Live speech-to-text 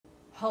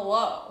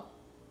Hello.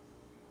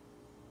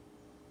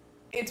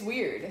 It's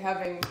weird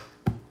having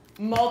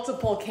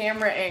multiple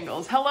camera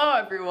angles. Hello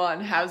everyone,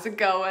 how's it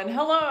going?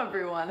 Hello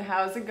everyone,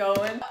 how's it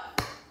going?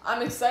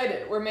 I'm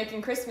excited. We're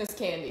making Christmas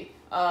candy.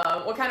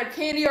 What kind of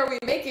candy are we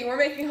making? We're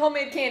making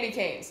homemade candy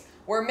canes.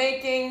 We're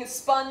making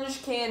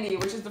sponge candy,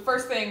 which is the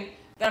first thing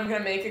that I'm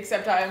gonna make,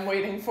 except I am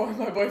waiting for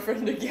my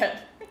boyfriend to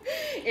get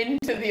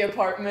into the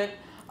apartment.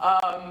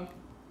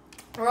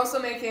 We're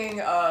also making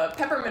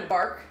peppermint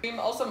bark.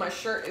 Also, my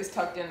shirt is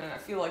tucked in and I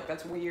feel like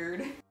that's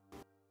weird.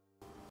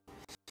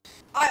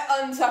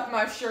 I untucked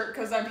my shirt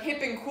because I'm hip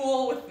and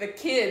cool with the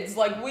kids.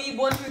 Like, we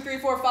 1, 2, 3,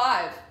 4,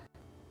 5.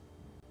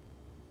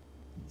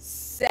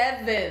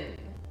 7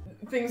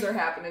 things are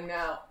happening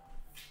now.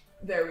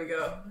 There we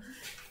go.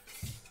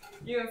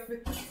 You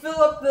gonna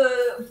fill up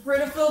the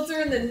Brita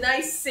filter in the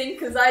nice sink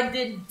because I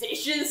did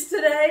dishes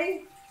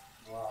today?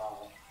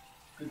 Wow.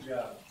 Good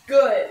job.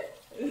 Good.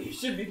 You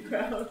should be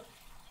proud.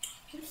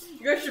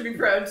 You guys should be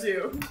proud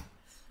too.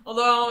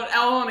 Although I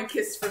don't want a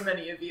kiss from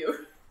any of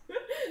you.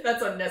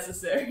 That's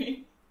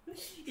unnecessary.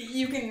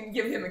 You can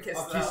give him a kiss.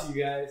 I'll though. kiss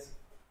you guys.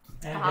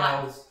 And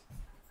gals.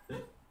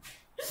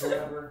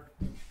 Whatever.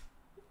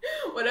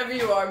 Whatever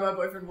you are, my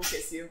boyfriend will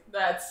kiss you.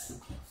 That's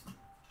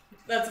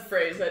a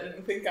phrase I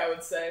didn't think I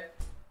would say.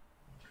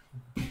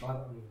 Alright,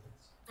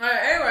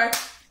 anyway.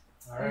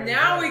 Alright,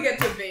 now we get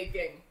to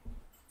baking.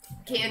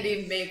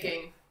 Candy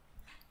baking.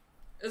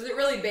 Is it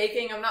really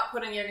baking? I'm not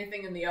putting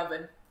anything in the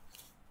oven.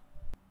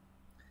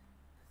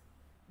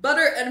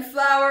 Butter and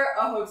flour,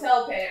 a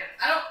hotel pan.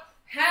 I don't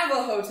have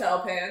a hotel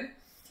pan.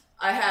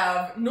 I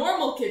have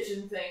normal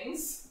kitchen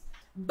things.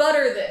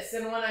 Butter this,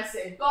 and when I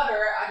say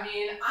butter, I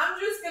mean I'm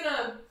just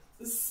gonna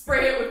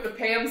spray it with the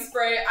Pam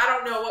spray. I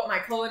don't know what my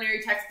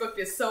culinary textbook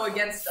is so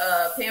against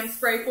Pam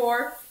spray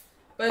for,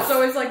 but it's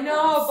always like,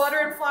 no, butter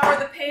and flour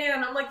the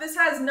pan. I'm like, this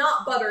has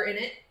not butter in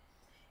it.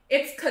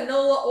 It's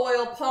canola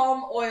oil,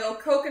 palm oil,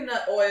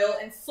 coconut oil,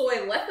 and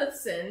soy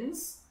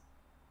lecithins.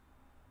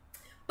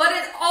 But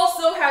it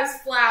also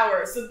has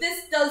flour, so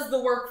this does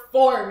the work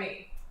for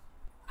me.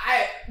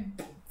 I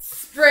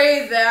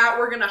spray that.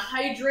 We're gonna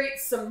hydrate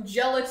some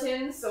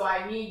gelatin, so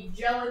I need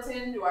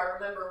gelatin. Do I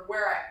remember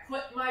where I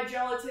put my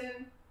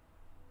gelatin?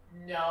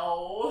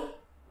 No.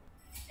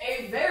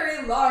 A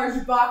very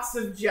large box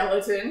of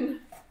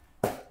gelatin.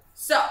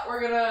 So, we're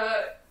gonna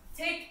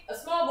take a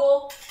small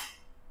bowl.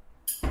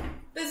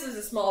 This is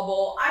a small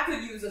bowl. I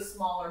could use a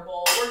smaller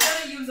bowl. We're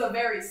gonna use a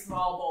very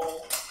small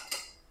bowl.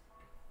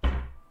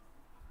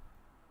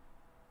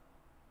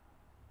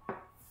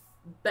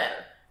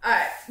 Better.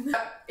 Alright.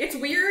 It's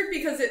weird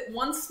because it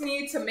wants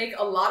me to make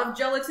a lot of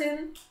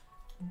gelatin,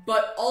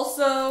 but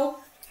also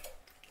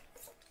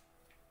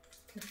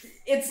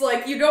it's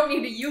like you don't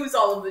need to use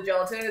all of the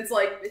gelatin. It's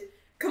like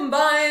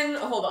combine,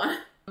 hold on,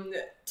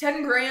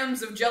 10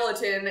 grams of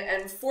gelatin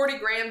and 40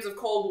 grams of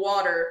cold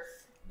water,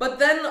 but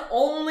then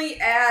only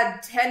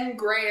add 10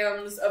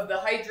 grams of the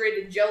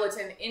hydrated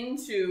gelatin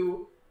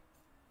into,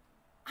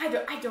 I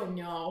don't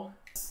know.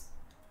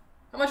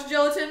 How much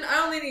gelatin?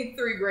 I only need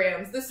 3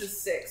 grams. This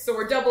is 6, so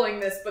we're doubling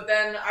this, but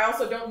then I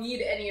also don't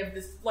need any of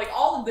this, like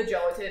all of the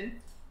gelatin,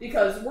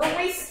 because we're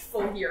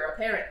wasteful here,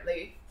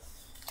 apparently.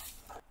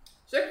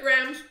 6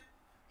 grams.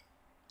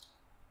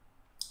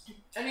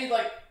 I need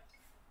like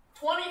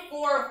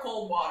 24 of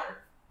cold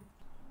water.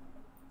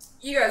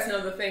 You guys know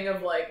the thing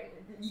of like,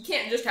 you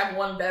can't just have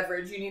one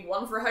beverage. You need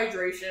one for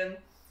hydration,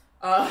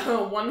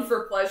 one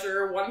for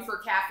pleasure, one for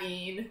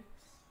caffeine.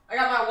 I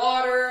got my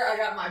water, I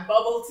got my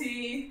bubble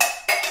tea.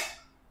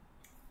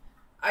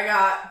 I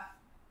got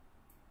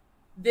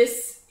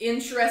this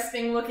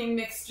interesting looking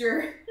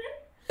mixture.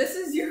 This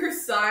is your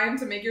sign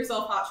to make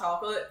yourself hot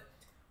chocolate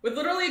with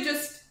literally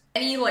just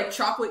any like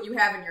chocolate you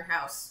have in your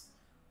house.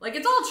 Like,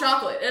 it's all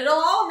chocolate. It'll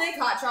all make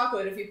hot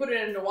chocolate if you put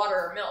it into water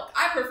or milk.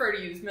 I prefer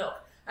to use milk.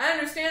 I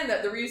understand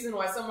that the reason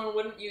why someone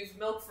wouldn't use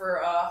milk for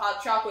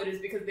hot chocolate is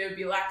because they would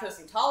be lactose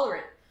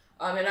intolerant.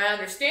 And I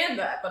understand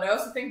that, but I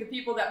also think the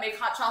people that make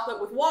hot chocolate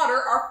with water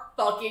are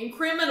fucking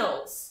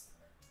criminals.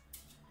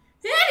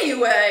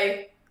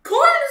 Anyway,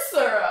 corn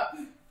syrup.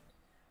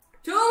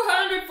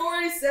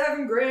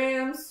 247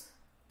 grams.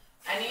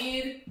 I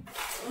need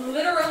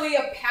literally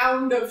a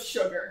pound of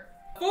sugar.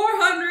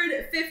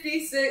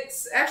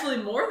 456, actually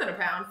more than a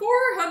pound,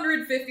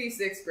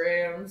 456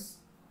 grams.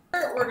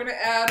 We're gonna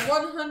add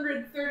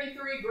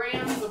 133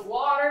 grams of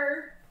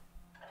water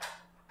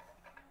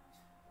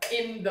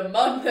in the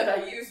mug that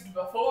I used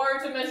before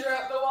to measure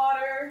out the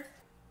water.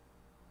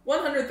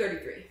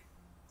 133.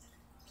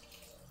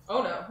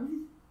 Oh no.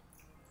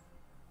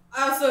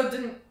 I also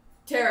didn't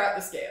tear out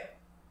the scale.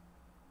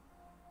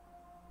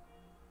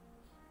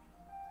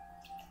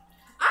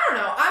 I don't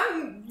know,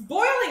 I'm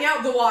boiling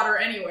out the water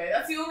anyway.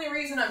 That's the only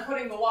reason I'm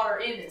putting the water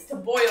in, is to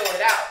boil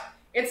it out.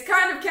 It's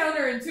kind of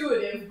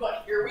counterintuitive,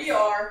 but here we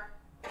are.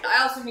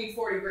 I also need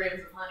 40 grams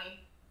of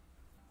honey.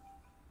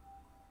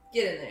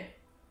 Get in there.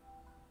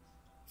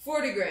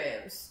 40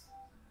 grams.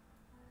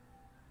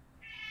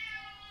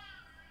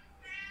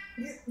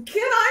 Can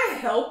I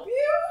help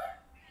you?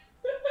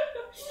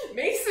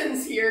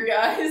 Mason's here,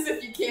 guys,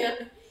 if you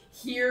can't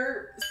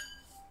hear.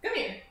 Come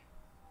here.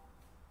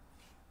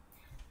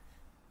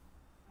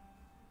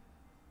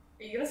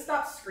 Are you gonna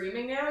stop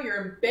screaming now?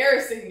 You're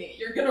embarrassing me.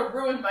 You're gonna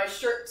ruin my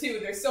shirt too.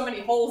 There's so many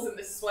holes in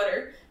this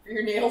sweater for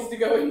your nails to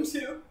go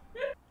into.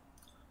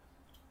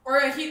 We're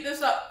gonna heat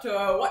this up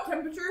to what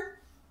temperature?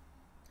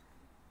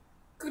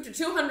 Cook to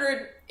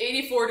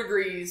 284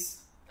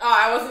 degrees. Oh,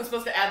 I wasn't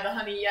supposed to add the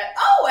honey yet.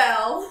 Oh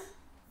well!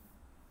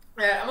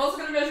 Alright, I'm also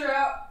gonna measure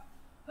out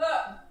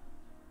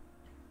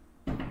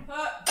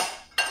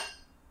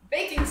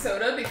baking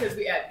soda, because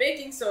we add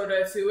baking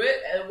soda to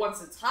it and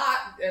once it's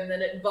hot, and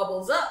then it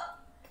bubbles up.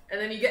 And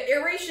then you get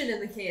aeration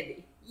in the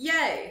candy.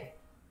 Yay!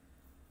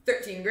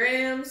 13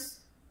 grams.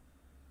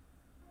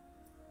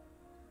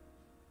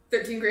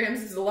 13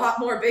 grams is a lot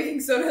more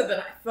baking soda than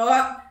I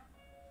thought.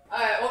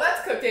 Alright, well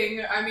that's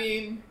cooking. I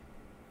mean,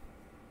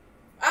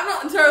 I'm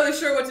not entirely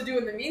sure what to do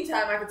in the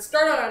meantime. I could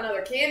start on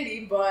another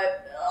candy,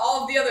 but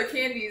all of the other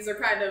candies are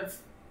kind of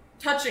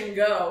touch and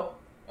go.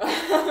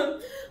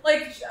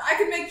 Like, I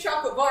could make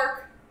chocolate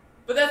bark,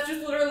 but that's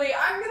just literally,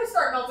 I'm gonna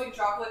start melting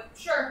chocolate,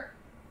 sure.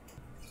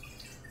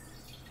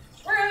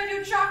 We're gonna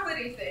do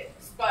chocolatey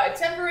things by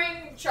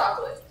tempering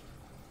chocolate.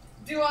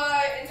 Do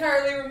I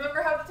entirely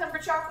remember how to temper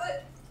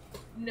chocolate?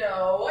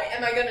 No.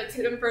 Am I gonna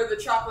temper the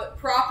chocolate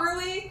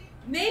properly?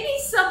 Maybe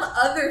some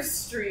other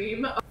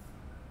stream.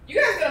 You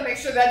guys gotta make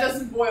sure that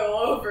doesn't boil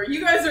over.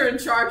 You guys are in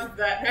charge of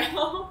that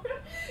now.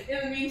 In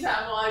the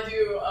meantime, while I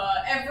do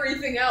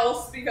everything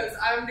else, because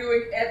I'm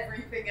doing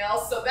everything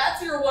else, so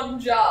that's your one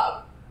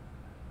job.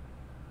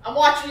 I'm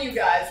watching you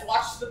guys.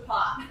 Watch the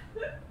pot.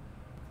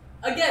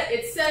 Again,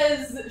 it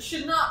says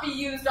should not be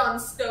used on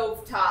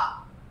stove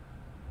top.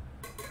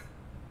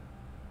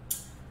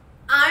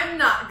 I'm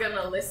not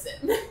gonna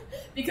listen,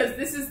 because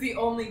this is the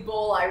only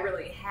bowl I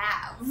really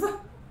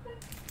have.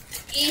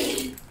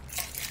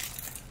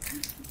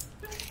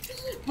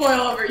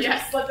 Boil over,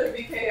 yes, let there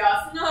be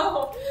chaos.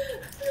 No!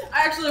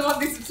 I actually want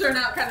these to turn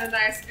out kind of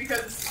nice,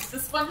 because the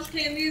sponge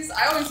candies,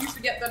 I always used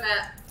to get them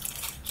at...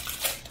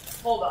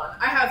 Hold on,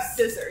 I have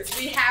scissors.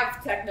 We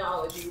have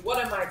technology.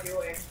 What am I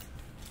doing?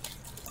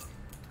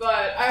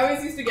 But I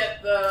always used to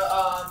get the,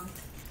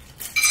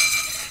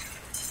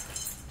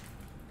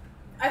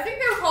 I think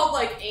they were called,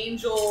 like,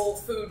 angel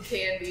food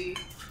candy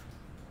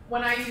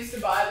when I used to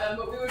buy them,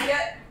 but we would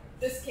get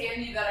this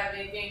candy that I'm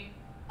making,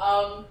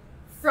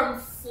 from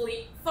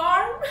Fleet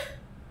Farm.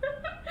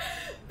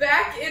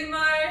 Back in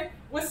my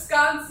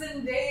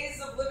Wisconsin days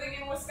of living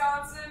in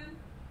Wisconsin,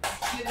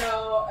 you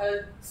know,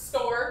 a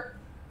store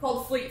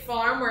called Fleet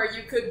Farm where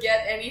you could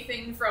get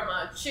anything from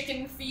a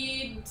chicken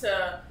feed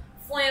to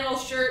flannel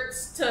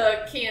shirts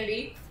to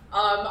candy.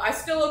 I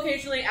still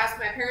occasionally ask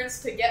my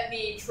parents to get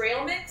me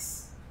trail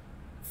mix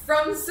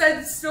from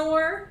said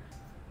store.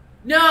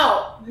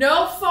 No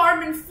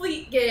Farm and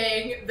Fleet,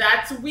 gang.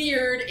 That's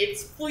weird.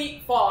 It's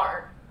Fleet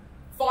Farm.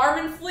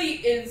 Farm and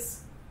Fleet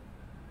is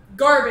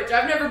garbage.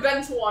 I've never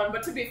been to one,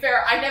 but to be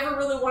fair, I never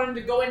really wanted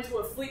to go into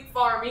a Fleet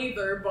Farm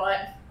either,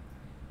 but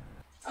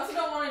I also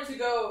don't want it to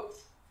go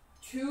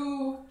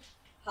too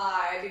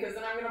high, because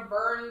then I'm going to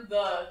burn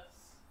the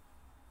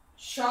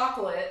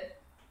chocolate.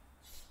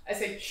 I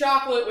say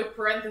chocolate with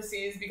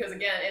parentheses because,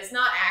 again, it's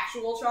not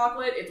actual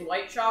chocolate. It's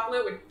white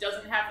chocolate, which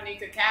doesn't have any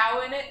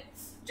cacao in it.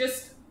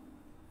 Just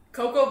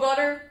cocoa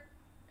butter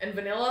and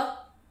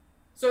vanilla.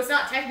 So it's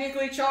not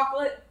technically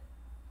chocolate,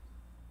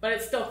 but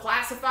it's still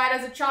classified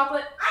as a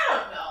chocolate. I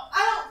don't know.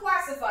 I don't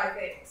classify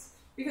things.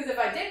 Because if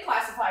I did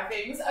classify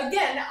things,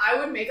 again, I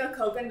would make a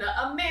coconut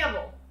a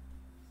mammal.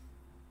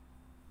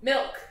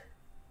 Milk.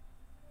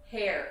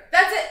 Hair.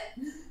 That's it.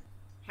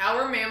 How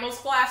are mammals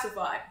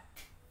classified?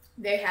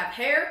 They have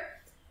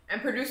hair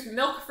and produce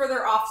milk for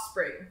their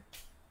offspring.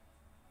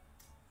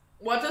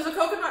 What does a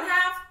coconut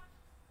have?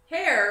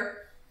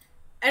 Hair.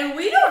 And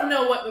we don't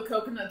know what the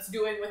coconut's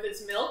doing with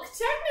its milk.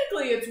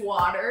 Technically, it's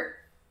water.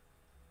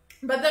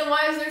 But then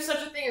why is there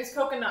such a thing as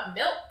coconut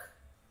milk?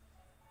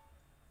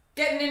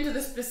 Getting into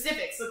the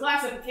specifics, the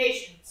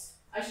classifications.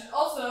 I should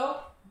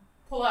also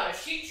pull out a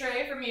sheet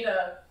tray for me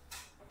to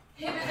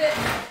pivot it,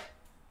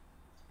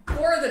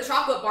 pour the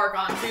chocolate bark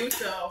onto,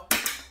 so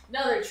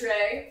another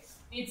tray.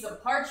 Need some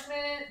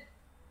parchment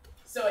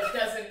so it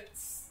doesn't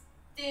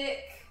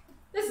stick.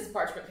 This is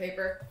parchment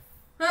paper.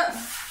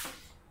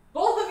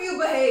 Both of you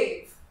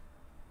behave.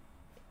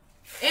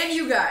 And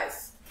you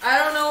guys. I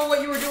don't know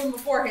what you were doing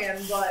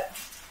beforehand, but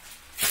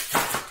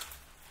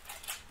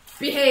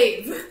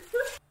behave.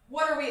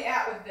 What are we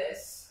at with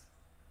this?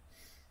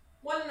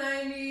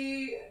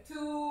 190,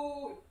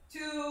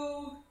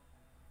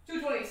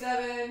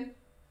 227,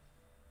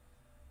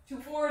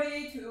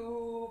 240,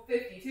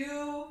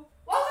 252.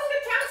 Welcome to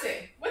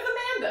Counting with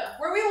Amanda,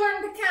 where we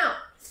learn to count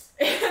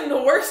in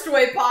the worst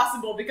way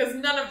possible because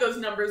none of those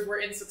numbers were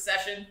in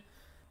succession.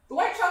 The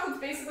white chocolate's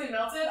basically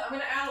melted. I'm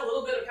going to add a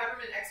little bit of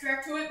peppermint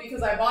extract to it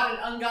because I bought an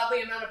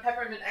ungodly amount of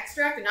peppermint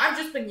extract and I've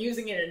just been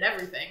using it in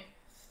everything.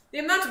 The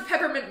amount of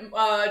peppermint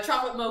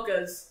chocolate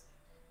mochas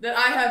that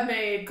I have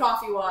made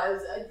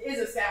coffee-wise is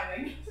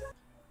astounding.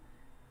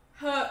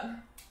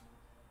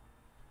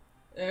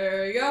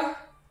 There we go.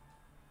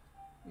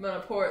 I'm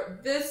gonna pour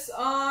this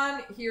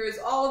on. Here is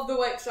all of the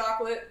white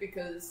chocolate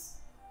because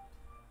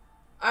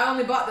I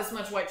only bought this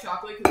much white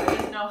chocolate because I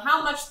didn't know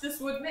how much this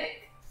would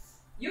make.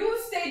 You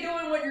stay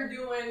doing what you're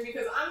doing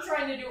because I'm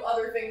trying to do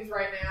other things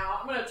right now.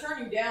 I'm gonna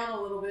turn you down a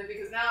little bit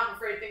because now I'm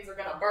afraid things are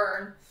gonna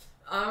burn.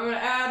 I'm gonna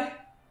add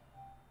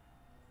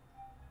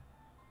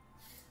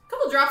a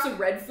couple drops of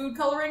red food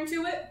coloring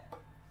to it.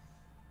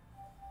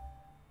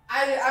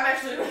 I'm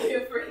actually really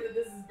afraid that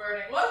this is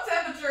burning. What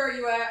temperature are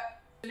you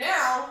at?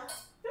 Now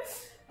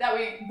that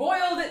we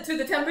boiled it to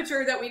the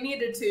temperature that we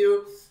needed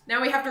to,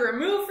 now we have to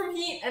remove from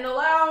heat and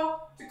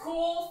allow to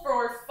cool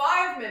for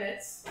 5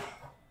 minutes,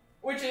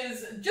 which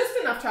is just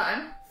enough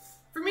time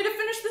for me to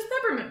finish this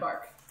peppermint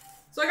bark.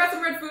 So I got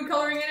some red food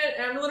coloring in it,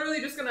 and I'm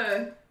literally just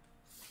gonna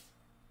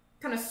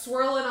kind of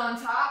swirl it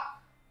on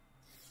top.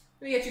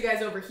 Let me get you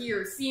guys over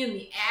here seeing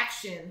the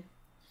action.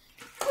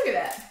 Look at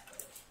that.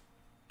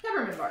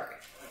 Peppermint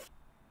bark.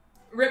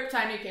 Rip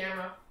tiny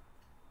camera.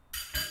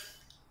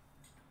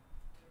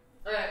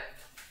 Alright.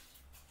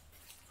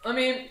 Let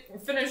me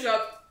finish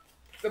up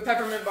the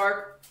peppermint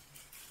bark.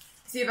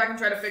 See if I can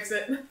try to fix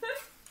it.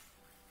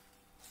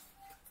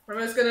 I'm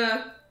just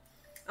gonna...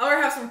 I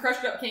already have some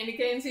crushed up candy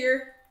canes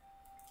here.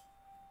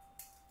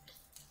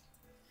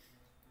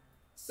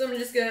 So I'm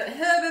just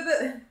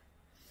gonna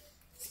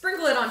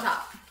sprinkle it on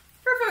top.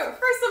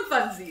 For some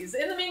funsies.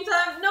 In the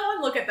meantime, no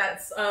one look at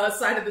that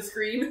side of the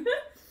screen.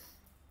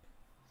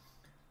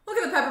 Look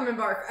at the peppermint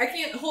bark. I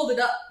can't hold it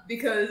up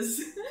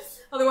because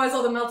otherwise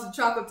all the melted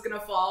chocolate's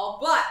gonna fall.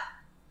 But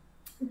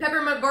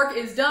peppermint bark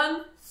is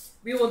done.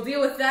 We will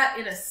deal with that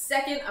in a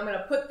second. I'm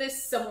gonna put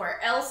this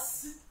somewhere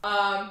else.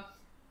 I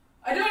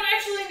don't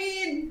actually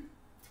need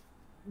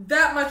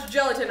that much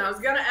gelatin. I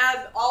was gonna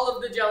add all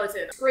of the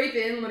gelatin. Scrape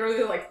in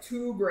literally like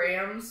 2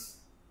 grams.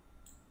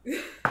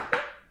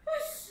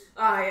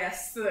 Ah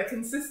yes, the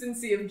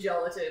consistency of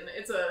gelatin.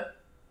 It's a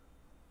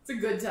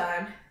good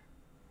time.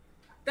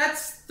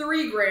 That's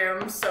 3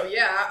 grams, so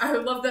yeah, I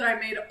love that I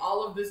made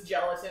all of this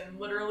gelatin,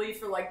 literally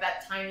for like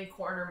that tiny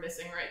corner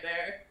missing right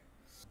there.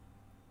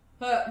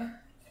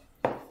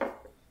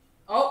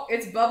 Oh,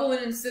 it's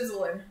bubbling and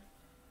sizzling.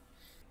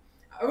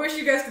 I wish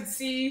you guys could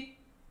see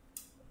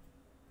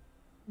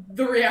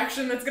the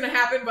reaction that's gonna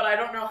happen, but I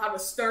don't know how to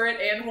stir it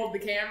and hold the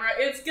camera.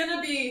 It's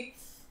gonna be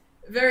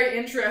very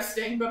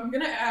interesting, but I'm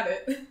gonna add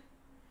it.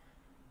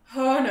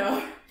 Oh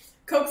no.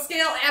 Coke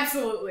scale?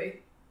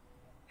 Absolutely.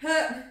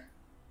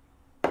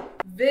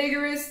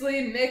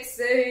 Vigorously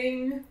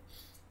mixing.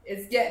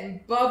 It's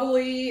getting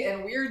bubbly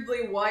and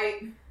weirdly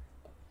white.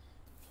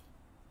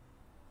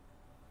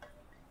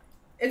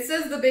 It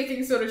says the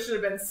baking soda should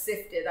have been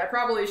sifted. I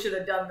probably should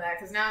have done that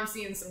because now I'm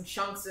seeing some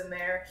chunks in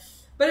there.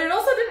 But it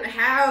also didn't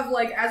have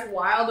like as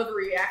wild of a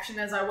reaction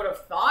as I would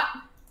have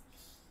thought.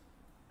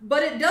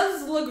 But it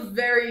does look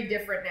very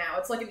different now.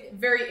 It's like a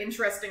very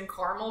interesting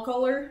caramel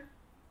color.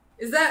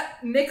 Is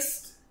that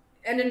mixed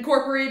and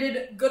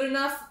incorporated good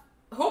enough?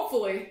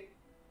 Hopefully.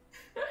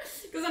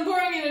 Because I'm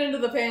pouring it into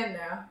the pan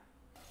now.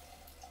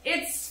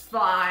 It's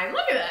fine.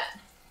 Look at that.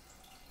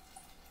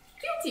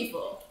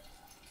 Beautiful.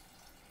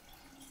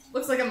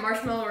 Looks like a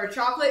marshmallow or a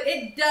chocolate.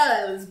 It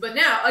does. But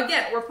now,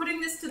 again, we're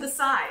putting this to the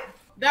side.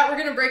 That we're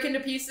going to break into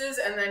pieces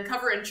and then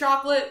cover in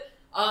chocolate.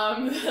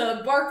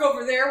 The bark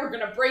over there, we're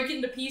going to break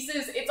into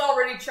pieces. It's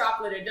already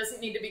chocolate. It doesn't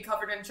need to be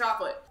covered in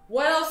chocolate.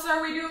 What else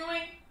are we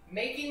doing?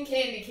 Making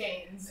candy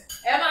canes.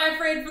 Am I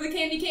afraid for the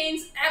candy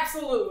canes?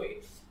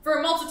 Absolutely. For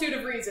a multitude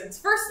of reasons.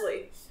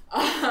 Firstly,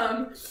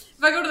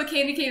 if I go to the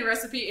candy cane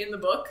recipe in the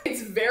book,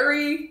 it's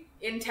very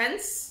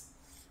intense.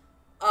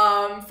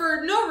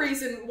 For no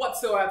reason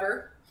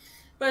whatsoever.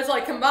 But it's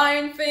like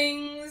combine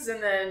things,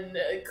 and then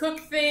cook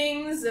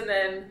things, and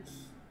then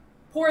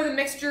pour the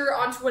mixture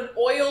onto an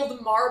oiled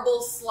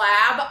marble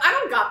slab. I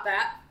don't got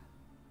that.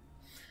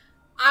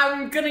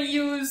 I'm gonna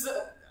use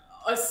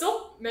a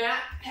silk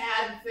mat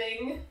pad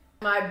thing.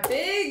 My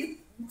big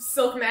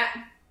silk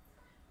mat.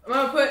 I'm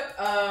gonna put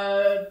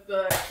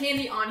the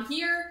candy on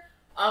here.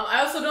 I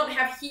also don't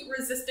have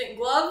heat-resistant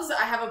gloves.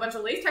 I have a bunch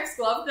of latex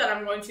gloves that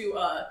I'm going to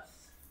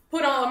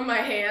put on my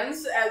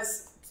hands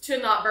as to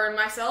not burn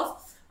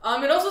myself.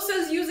 It also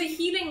says use a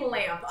heating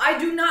lamp. I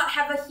do not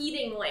have a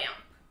heating lamp.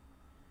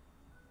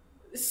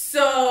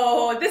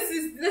 So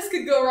this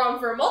could go wrong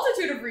for a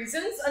multitude of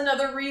reasons.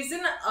 Another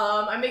reason,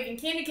 I'm making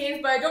candy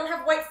canes, but I don't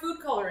have white food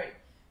coloring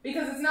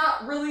because it's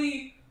not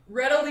really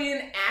readily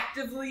and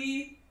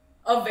actively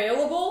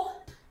available.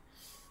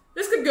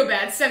 This could go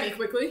bad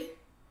semi-quickly.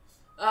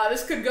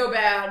 This could go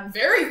bad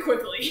very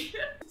quickly.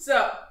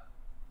 So,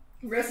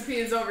 recipe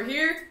is over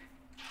here.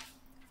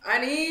 I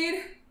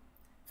need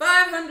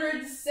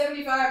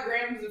 575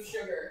 grams of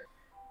sugar.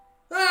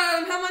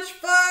 How much?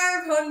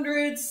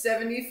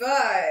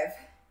 575.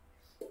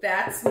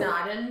 That's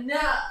not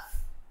enough.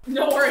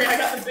 Don't worry, I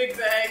got the big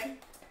bag.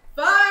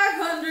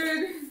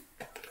 500.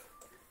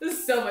 This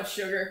is so much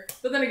sugar.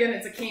 But then again,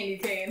 it's a candy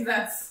cane.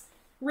 That's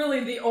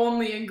really the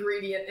only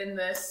ingredient in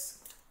this.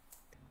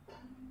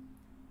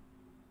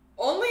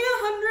 Only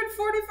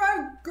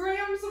 145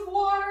 grams of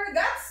water?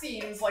 That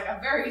seems like a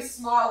very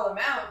small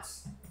amount.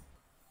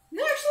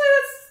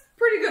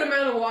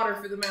 out of water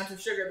for the amount of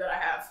sugar that I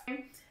have.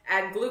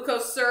 Add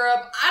glucose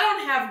syrup. I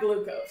don't have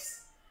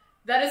glucose.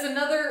 That is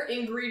another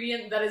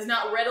ingredient that is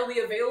not readily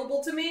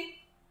available to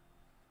me.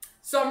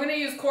 So I'm going to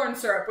use corn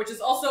syrup, which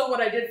is also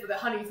what I did for the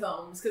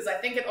honeycombs, because I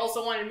think it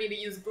also wanted me to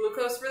use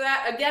glucose for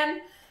that.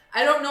 Again,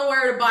 I don't know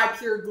where to buy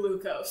pure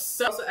glucose.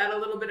 So also add a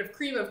little bit of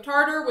cream of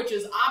tartar, which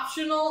is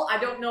optional. I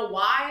don't know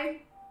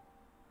why.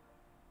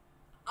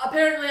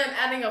 Apparently I'm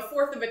adding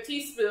 1/4 of a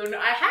teaspoon.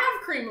 I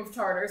have cream of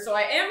tartar, so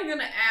I am going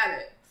to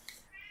add it.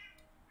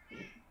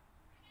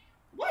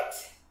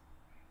 What?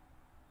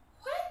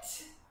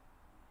 What?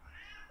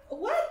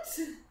 What?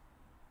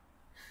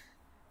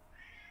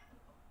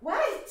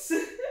 What?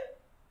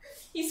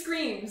 He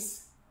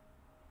screams.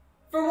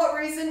 For what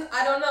reason?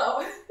 I don't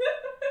know.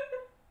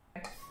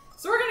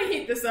 So we're gonna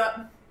heat this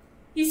up.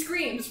 He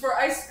screams for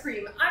ice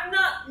cream. I'm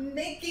not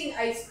making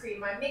ice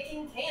cream, I'm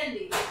making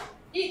candy.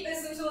 Heat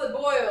this until it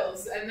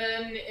boils. And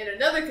then in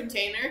another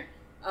container,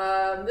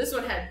 this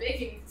one had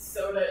baking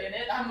soda in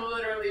it. I'm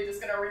literally just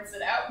gonna rinse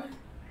it out.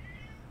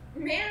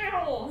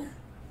 Meow!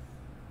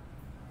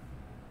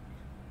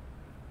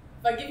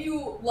 If I give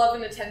you love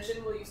and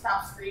attention, will you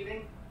stop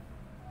screaming?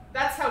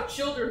 That's how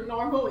children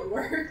normally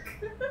work.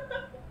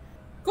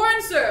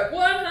 Corn syrup,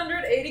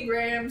 180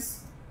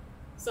 grams.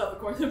 So the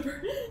corn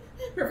syrup,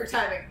 perfect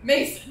timing.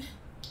 Mason.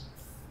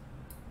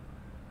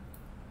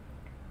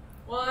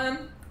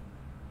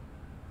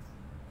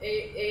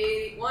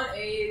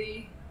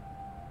 180.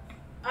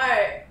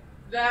 Alright,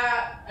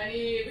 that, I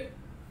need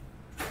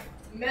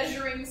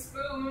measuring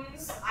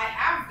spoons. I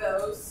have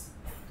those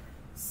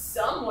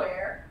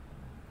somewhere.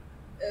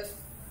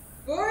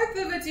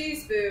 1/4 of a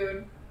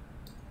teaspoon.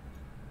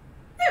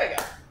 There we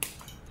go.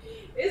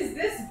 Is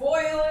this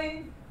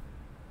boiling?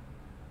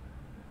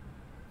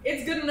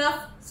 It's good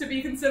enough to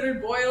be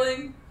considered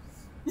boiling.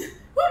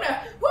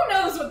 Who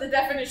knows what the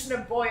definition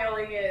of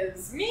boiling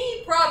is?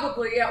 Me,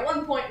 probably, at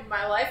one point in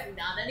my life,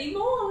 not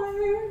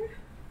anymore.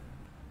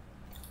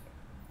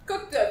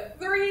 Cooked at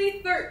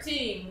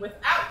 313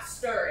 without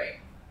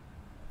stirring.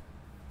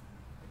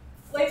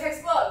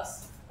 Latex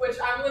gloves, which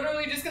I'm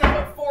literally just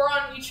gonna put 4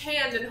 on each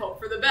hand and hope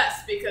for the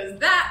best, because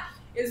that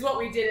is what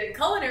we did in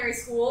culinary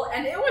school,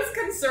 and it was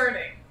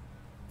concerning.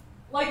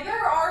 Like,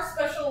 there are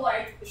special,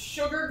 like,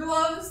 sugar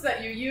gloves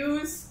that you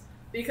use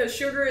because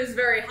sugar is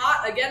very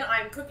hot. Again,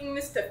 I'm cooking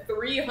this to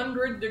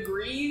 300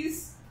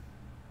 degrees,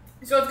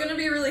 so it's gonna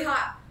be really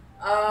hot.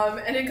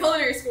 And in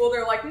culinary school,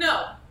 they're like,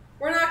 no,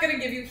 we're not gonna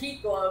give you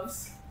heat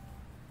gloves.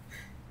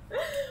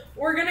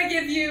 We're gonna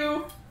give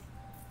you,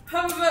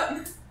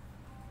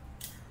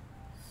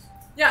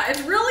 yeah,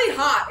 it's really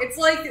hot. It's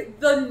like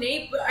the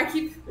I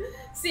keep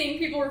seeing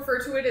people refer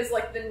to it as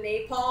like the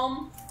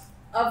napalm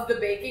of the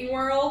baking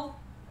world,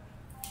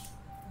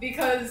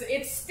 because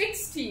it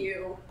sticks to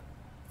you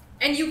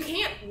and you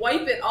can't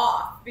wipe it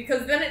off,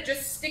 because then it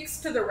just sticks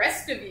to the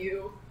rest of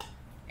you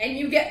and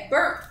you get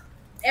burnt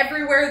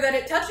everywhere that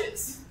it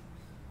touches.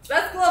 So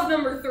that's glove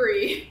number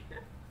 3.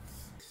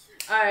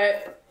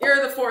 Alright, here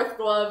are the 4th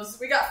gloves.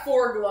 We got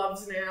 4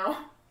 gloves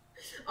now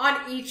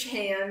on each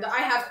hand. I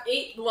have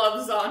 8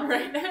 gloves on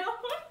right now.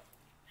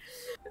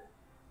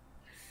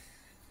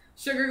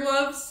 Sugar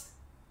gloves.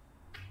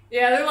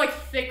 Yeah, they're like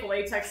thick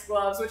latex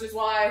gloves, which is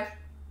why.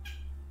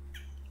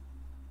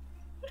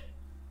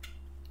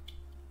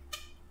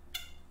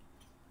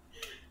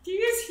 Do you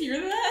guys hear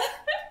that?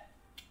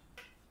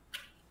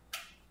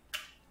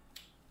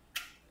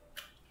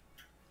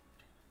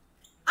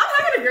 I'm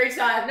having a great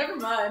time, never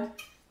mind.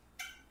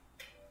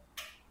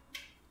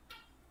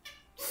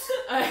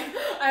 I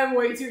am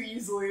way too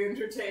easily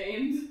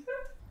entertained.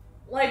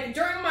 Like,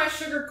 during my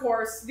sugar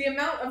course, the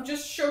amount of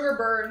just sugar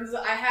burns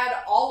I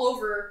had all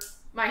over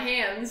my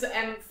hands,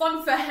 and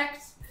fun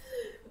fact,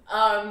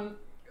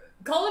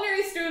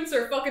 culinary students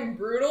are fucking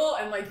brutal,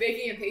 and like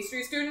baking and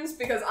pastry students,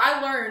 because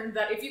I learned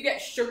that if you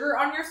get sugar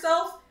on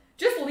yourself,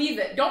 just leave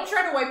it. Don't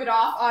try to wipe it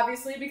off,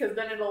 obviously, because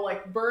then it'll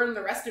like burn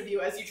the rest of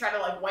you as you try to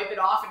like wipe it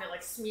off, and it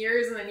like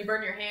smears and then you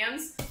burn your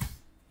hands.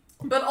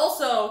 But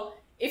also,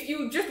 if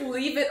you just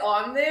leave it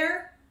on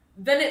there,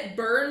 then it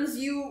burns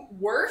you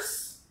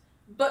worse.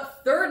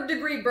 But 3rd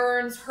degree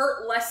burns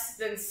hurt less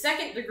than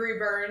 2nd degree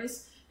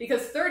burns,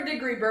 because 3rd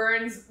degree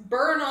burns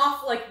burn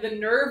off like the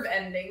nerve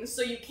endings,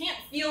 so you can't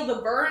feel the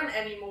burn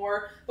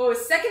anymore. But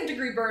with 2nd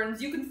degree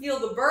burns, you can feel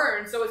the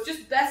burn, so it's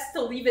just best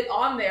to leave it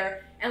on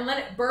there and let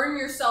it burn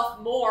yourself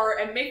more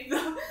and make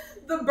the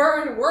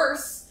burn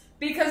worse,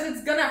 because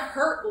it's gonna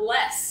hurt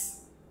less.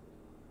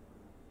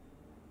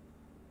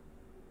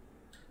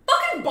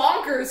 Fucking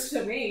bonkers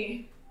to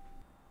me.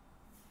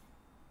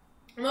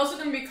 I'm also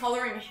going to be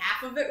coloring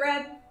half of it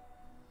red.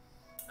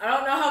 I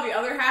don't know how the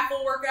other half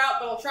will work out,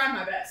 but I'll try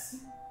my best.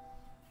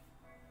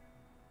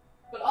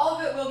 But all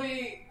of it will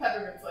be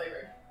peppermint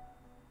flavored.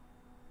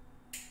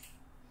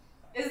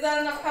 Is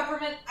that enough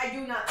peppermint? I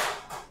do not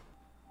know.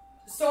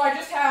 So I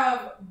just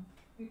have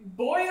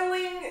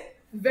boiling,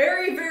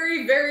 very,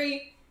 very,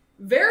 very,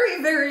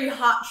 very, very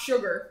hot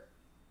sugar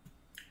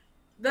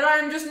that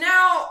I'm just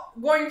now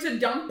going to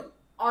dump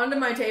onto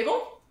my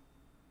table.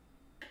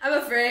 I'm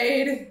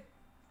afraid.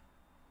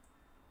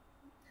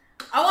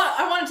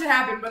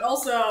 happen, but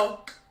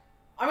also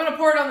I'm gonna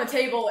pour it on the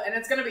table and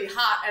it's gonna be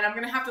hot and I'm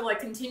gonna have to like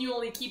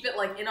continually keep it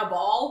like in a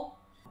ball.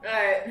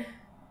 Alright.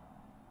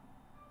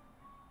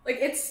 Like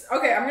it's,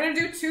 okay, I'm gonna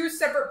do 2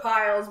 separate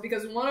piles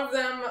because one of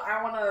them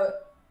I wanna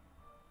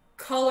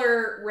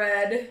color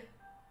red.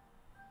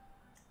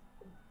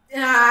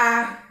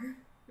 And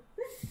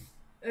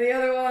the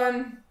other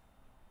one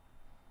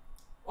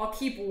I'll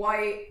keep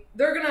white.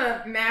 They're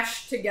gonna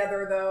mash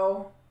together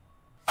though.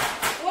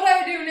 What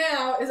I do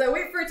now is I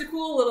wait for it to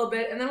cool a little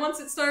bit, and then once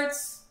it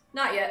starts,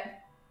 not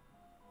yet.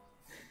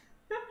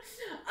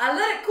 I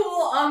let it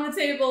cool on the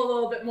table a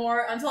little bit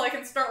more until I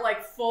can start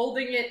like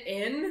folding it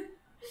in.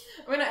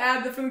 I'm gonna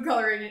add the food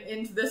coloring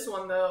into this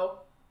one though.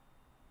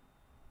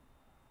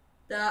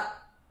 Dot,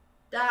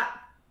 dot,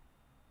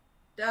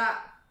 dot,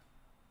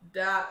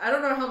 dot. I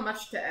don't know how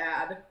much to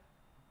add.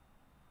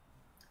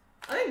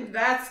 I think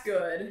that's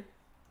good.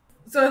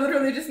 So I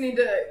literally just need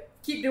to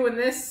keep doing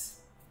this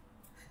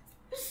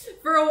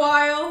for a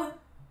while.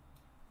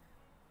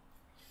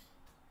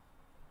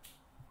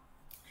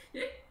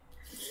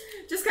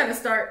 Just kind of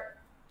start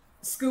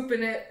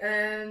scooping it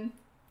and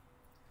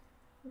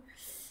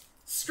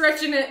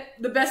stretching it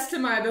the best to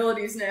my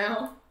abilities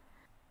now.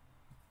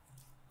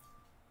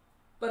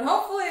 But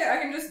hopefully I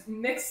can just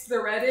mix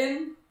the red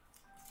in.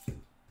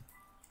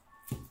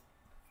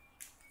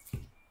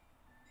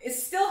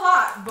 It's still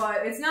hot,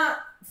 but it's not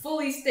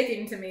fully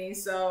sticking to me,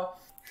 so...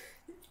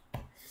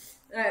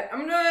 Alright, I'm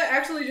gonna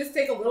actually just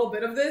take a little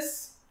bit of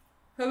this.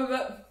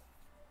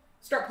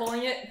 Start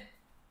pulling it.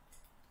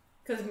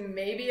 Because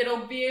maybe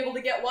it'll be able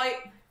to get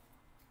white.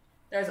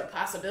 There's a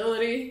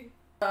possibility.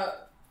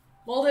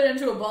 Mold it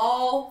into a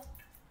ball.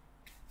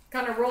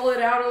 Kind of roll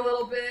it out a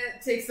little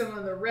bit. Take some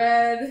of the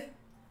red.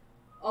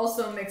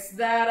 Also mix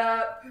that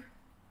up.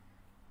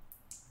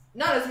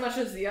 Not as much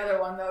as the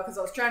other one, though, because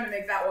I was trying to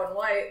make that one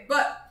white.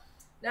 But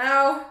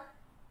now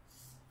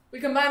we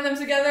combine them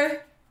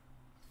together.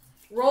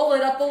 Roll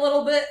it up a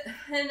little bit.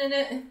 And in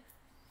it,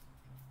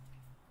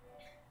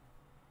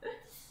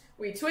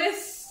 we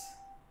twist.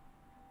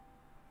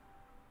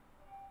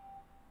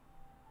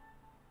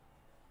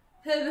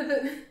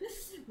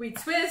 We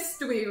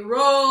twist, we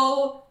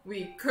roll,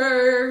 we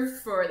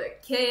curve for the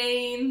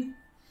cane.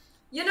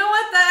 You know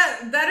what?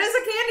 That is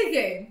a candy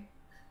cane.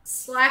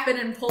 Slapping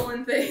and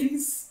pulling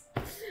things.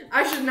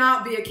 I should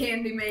not be a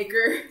candy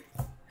maker.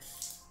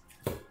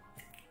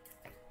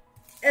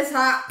 It's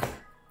hot.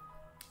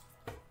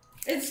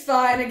 It's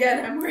fine.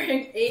 Again, I'm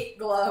wearing 8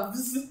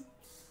 gloves. A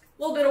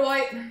little bit of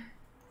white. A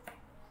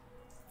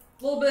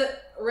little bit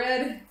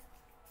red.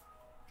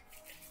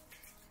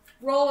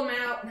 Roll them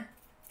out.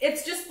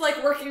 It's just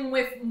like working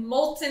with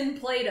molten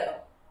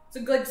Play-Doh. It's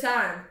a good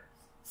time.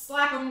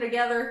 Slap them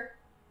together.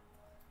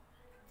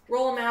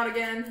 Roll them out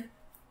again.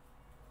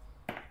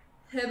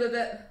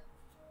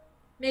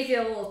 Make it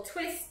a little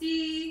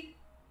twisty.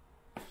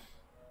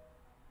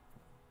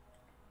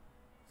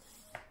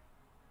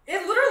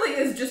 It literally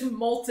is just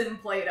molten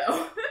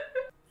Play-Doh.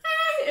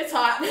 It's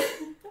hot.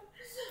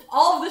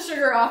 All of the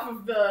sugar off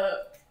of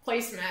the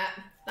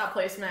placemat. Not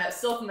placemat,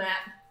 silk mat.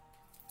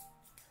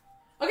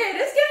 Okay, it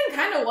is getting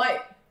kind of white.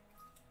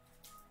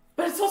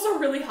 But it's also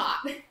really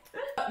hot.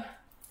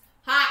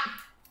 Hot.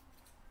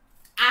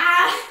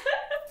 Ah!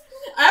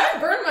 I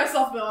haven't burned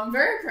myself though. I'm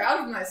very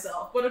proud of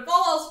myself. But if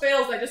all else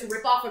fails, I just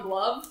rip off a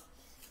glove.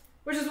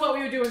 Which is what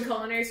we would do in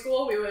culinary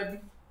school. We would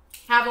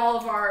have all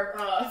of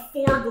our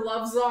 4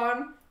 gloves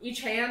on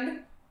each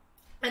hand.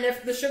 And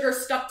if the sugar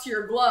stuck to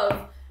your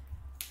glove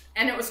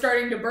and it was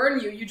starting to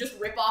burn you, you just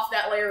rip off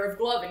that layer of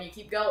glove and you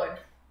keep going.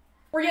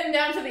 We're getting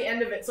down to the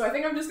end of it, so I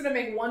think I'm just gonna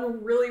make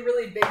one really,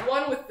 really big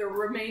one with the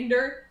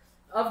remainder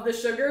of the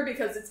sugar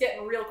because it's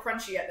getting real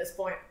crunchy at this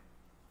point.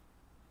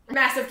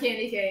 Massive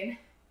candy cane.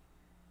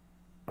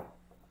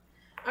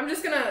 I'm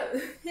just gonna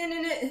hin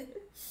in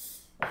it.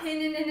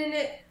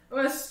 I'm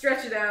gonna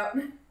stretch it out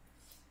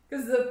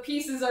because the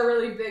pieces are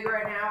really big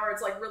right now, or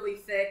it's like really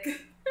thick.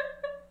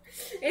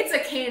 It's a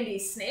candy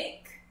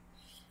snake.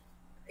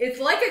 It's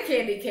like a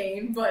candy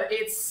cane, but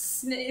it's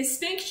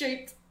snake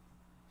shaped.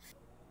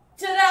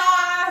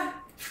 Ta-da!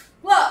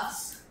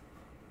 Gloves!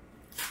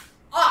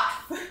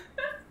 Off!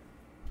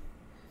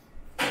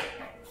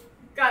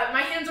 God,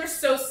 my hands are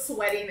so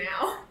sweaty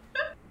now.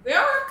 They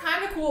are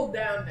kind of cooled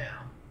down now.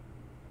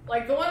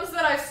 Like, the ones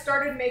that I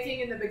started making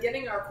in the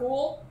beginning are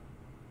cool.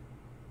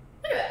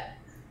 Look at that.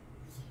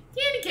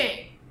 Candy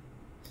cane.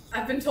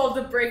 I've been told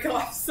to break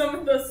off some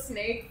of the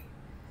snake.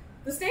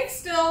 The snake's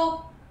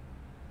still...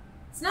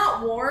 It's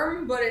not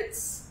warm, but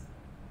it's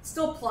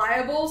still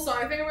pliable, so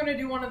I think I'm going to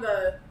do one of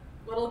the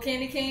little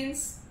candy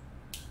canes.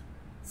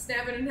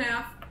 Snap it in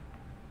half.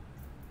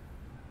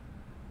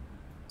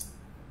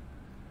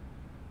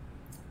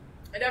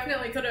 I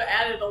definitely could have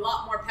added a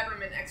lot more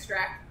peppermint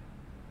extract.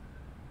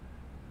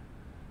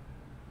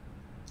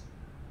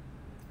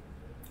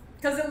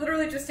 Because it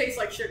literally just tastes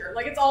like sugar.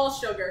 Like, it's all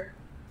sugar.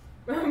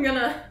 But I'm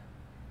gonna...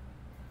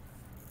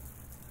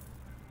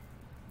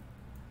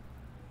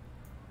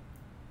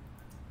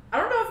 I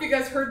don't know if you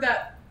guys heard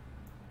that,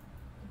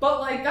 but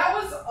like, that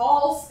was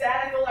all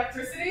static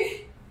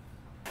electricity.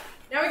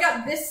 Now we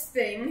got this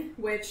thing,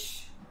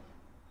 which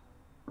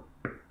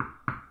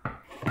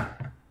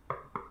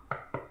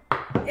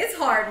it's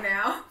hard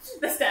now.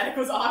 The static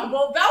was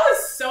audible. That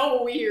was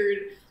so weird.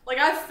 Like,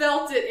 I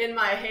felt it in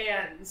my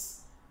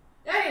hands.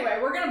 Anyway,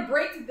 we're gonna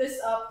break this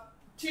up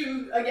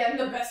to, again,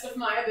 the best of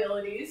my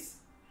abilities.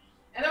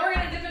 And then we're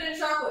gonna dip it in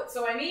chocolate.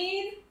 So I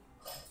need...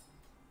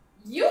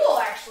 You will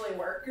actually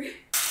work.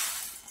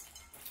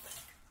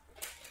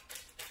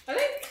 I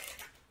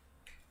think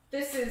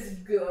this is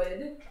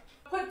good.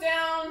 Put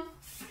down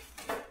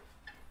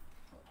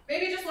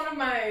maybe just one of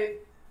my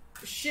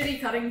shitty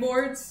cutting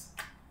boards.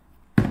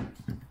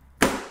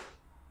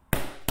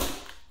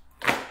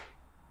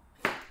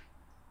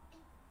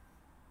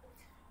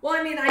 Well,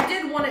 I mean, I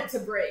did want it to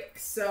break,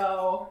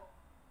 so...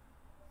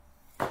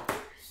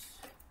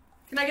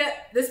 Can I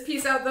get this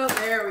piece out, though?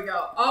 There we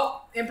go.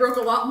 Oh, it broke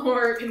a lot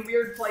more in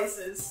weird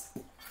places.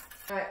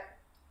 Alright.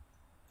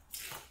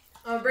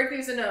 I'll break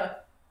these into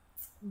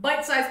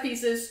bite-sized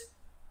pieces.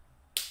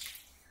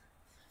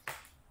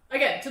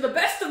 Again, to the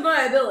best of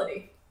my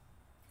ability.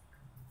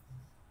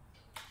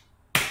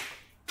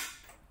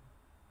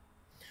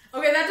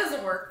 Okay, that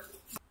doesn't work.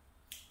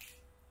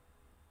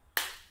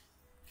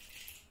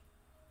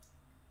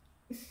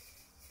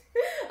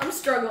 I'm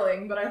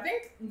struggling, but I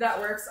think that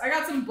works. I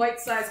got some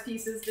bite-sized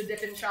pieces to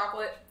dip in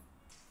chocolate.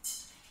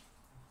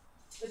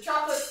 The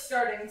chocolate's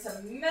starting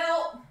to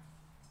melt.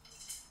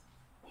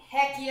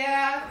 Heck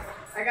yeah.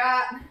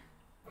 I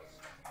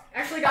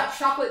actually got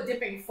chocolate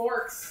dipping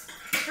forks.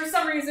 For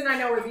some reason I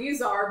know where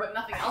these are, but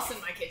nothing else in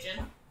my kitchen.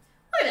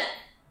 Look at that.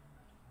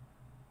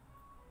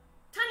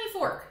 Tiny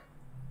fork.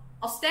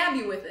 I'll stab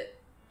you with it.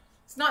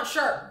 It's not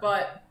sharp,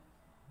 but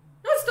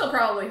it would still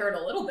probably hurt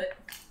a little bit.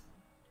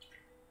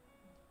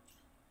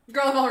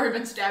 Girl, I've already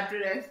been stabbed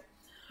today.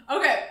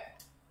 Okay,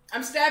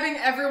 I'm stabbing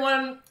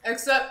everyone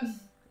except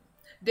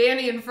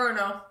Danny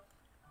Inferno.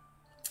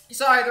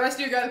 Sorry, the rest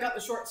of you guys got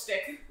the short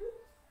stick.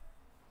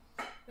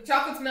 The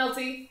chocolate's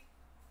melty.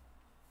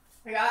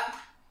 I got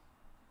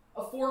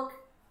a fork,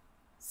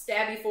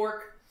 stabby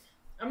fork.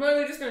 I'm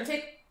literally just gonna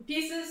take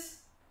pieces,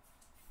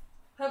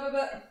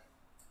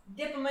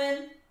 dip them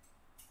in,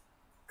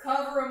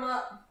 cover them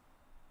up,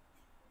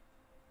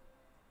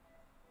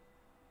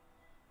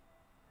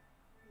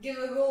 give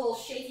it a little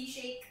shaky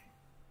shake.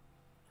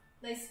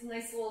 Nice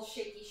little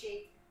shaky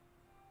shake.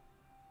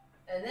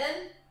 And then,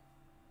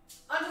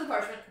 onto the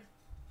parchment.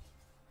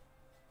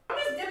 I'm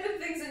just dipping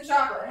things in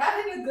chocolate,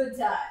 having a good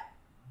time.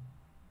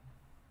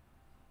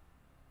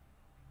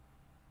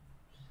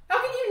 How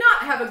can you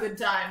not have a good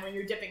time when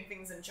you're dipping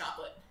things in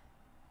chocolate?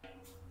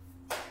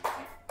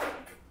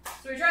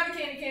 So we tried the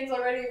candy canes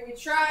already. We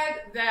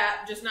tried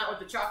that, just not with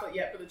the chocolate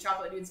yet, but the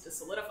chocolate needs to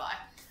solidify.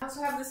 I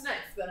also have this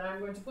knife that I'm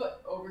going to put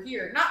over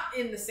here. Not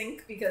in the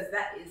sink, because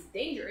that is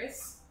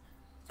dangerous.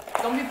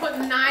 Don't be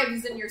putting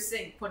knives in your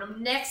sink. Put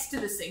them next to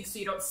the sink so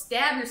you don't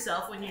stab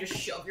yourself when you just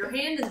shove your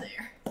hand in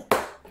there.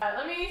 Alright,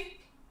 let me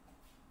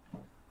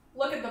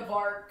look at the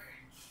bark.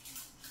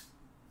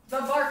 The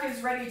bark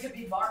is ready to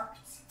be barked.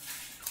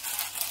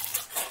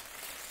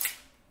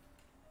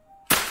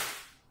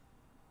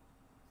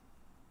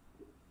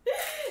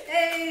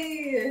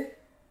 Hey!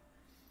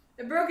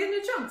 It broke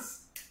into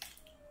chunks.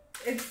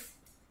 It's...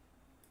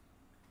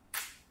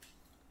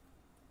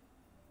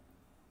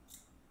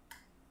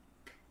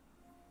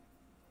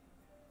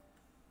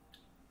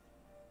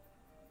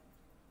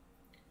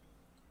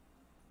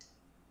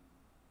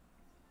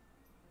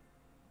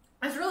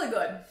 It's really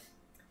good.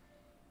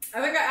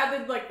 I think I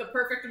added like the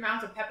perfect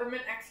amount of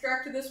peppermint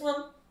extract to this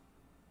one.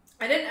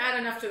 I didn't add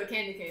enough to the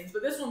candy canes,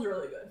 but this one's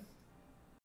really good.